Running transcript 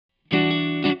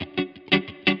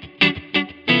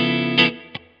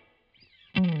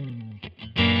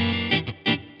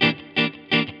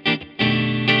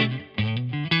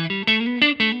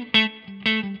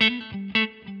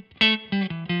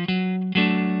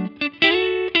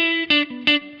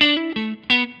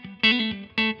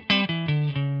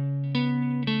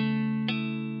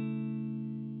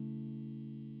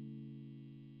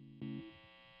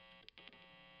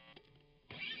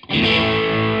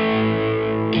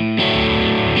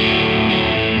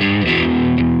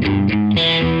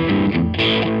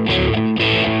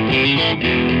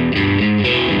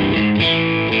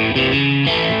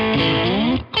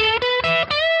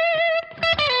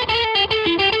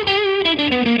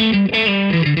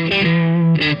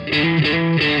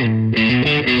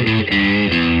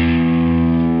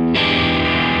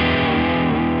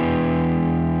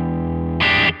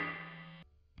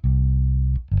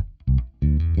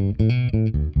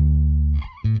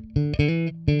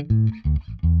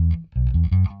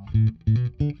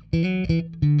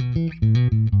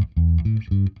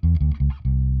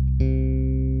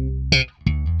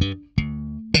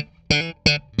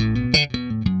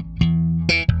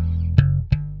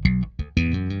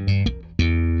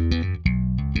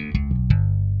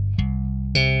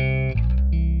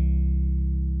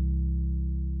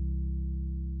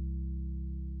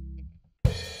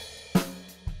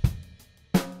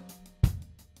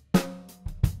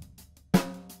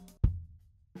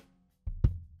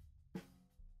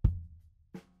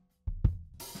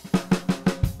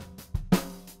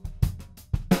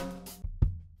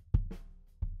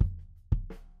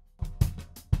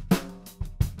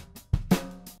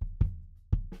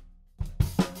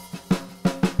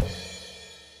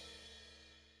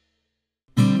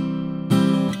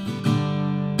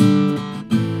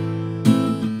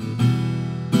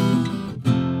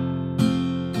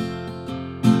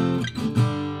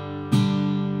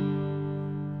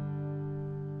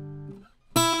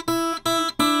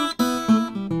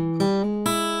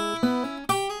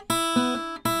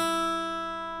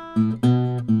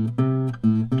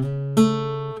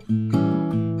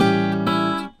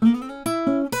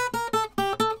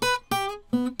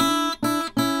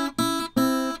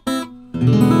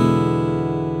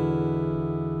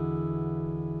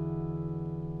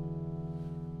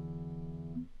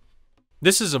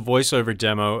This is a voiceover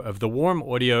demo of the Warm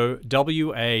Audio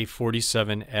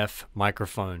WA-47F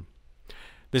microphone.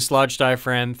 This large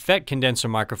diaphragm FET condenser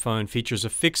microphone features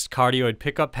a fixed cardioid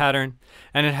pickup pattern,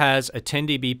 and it has a 10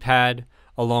 dB pad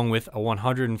along with a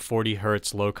 140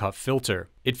 Hz low-cut filter.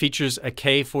 It features a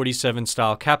K47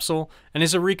 style capsule and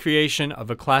is a recreation of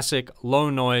a classic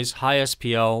low-noise, high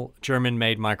SPL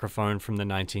German-made microphone from the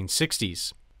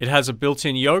 1960s. It has a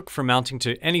built-in yoke for mounting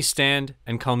to any stand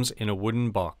and comes in a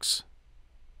wooden box.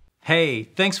 Hey,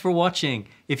 thanks for watching.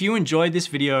 If you enjoyed this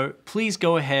video, please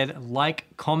go ahead,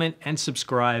 like, comment, and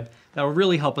subscribe. That will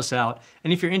really help us out.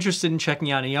 And if you're interested in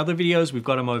checking out any other videos, we've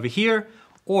got them over here.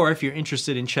 Or if you're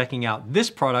interested in checking out this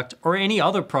product or any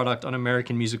other product on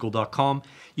AmericanMusical.com,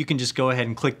 you can just go ahead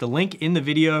and click the link in the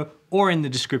video or in the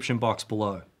description box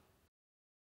below.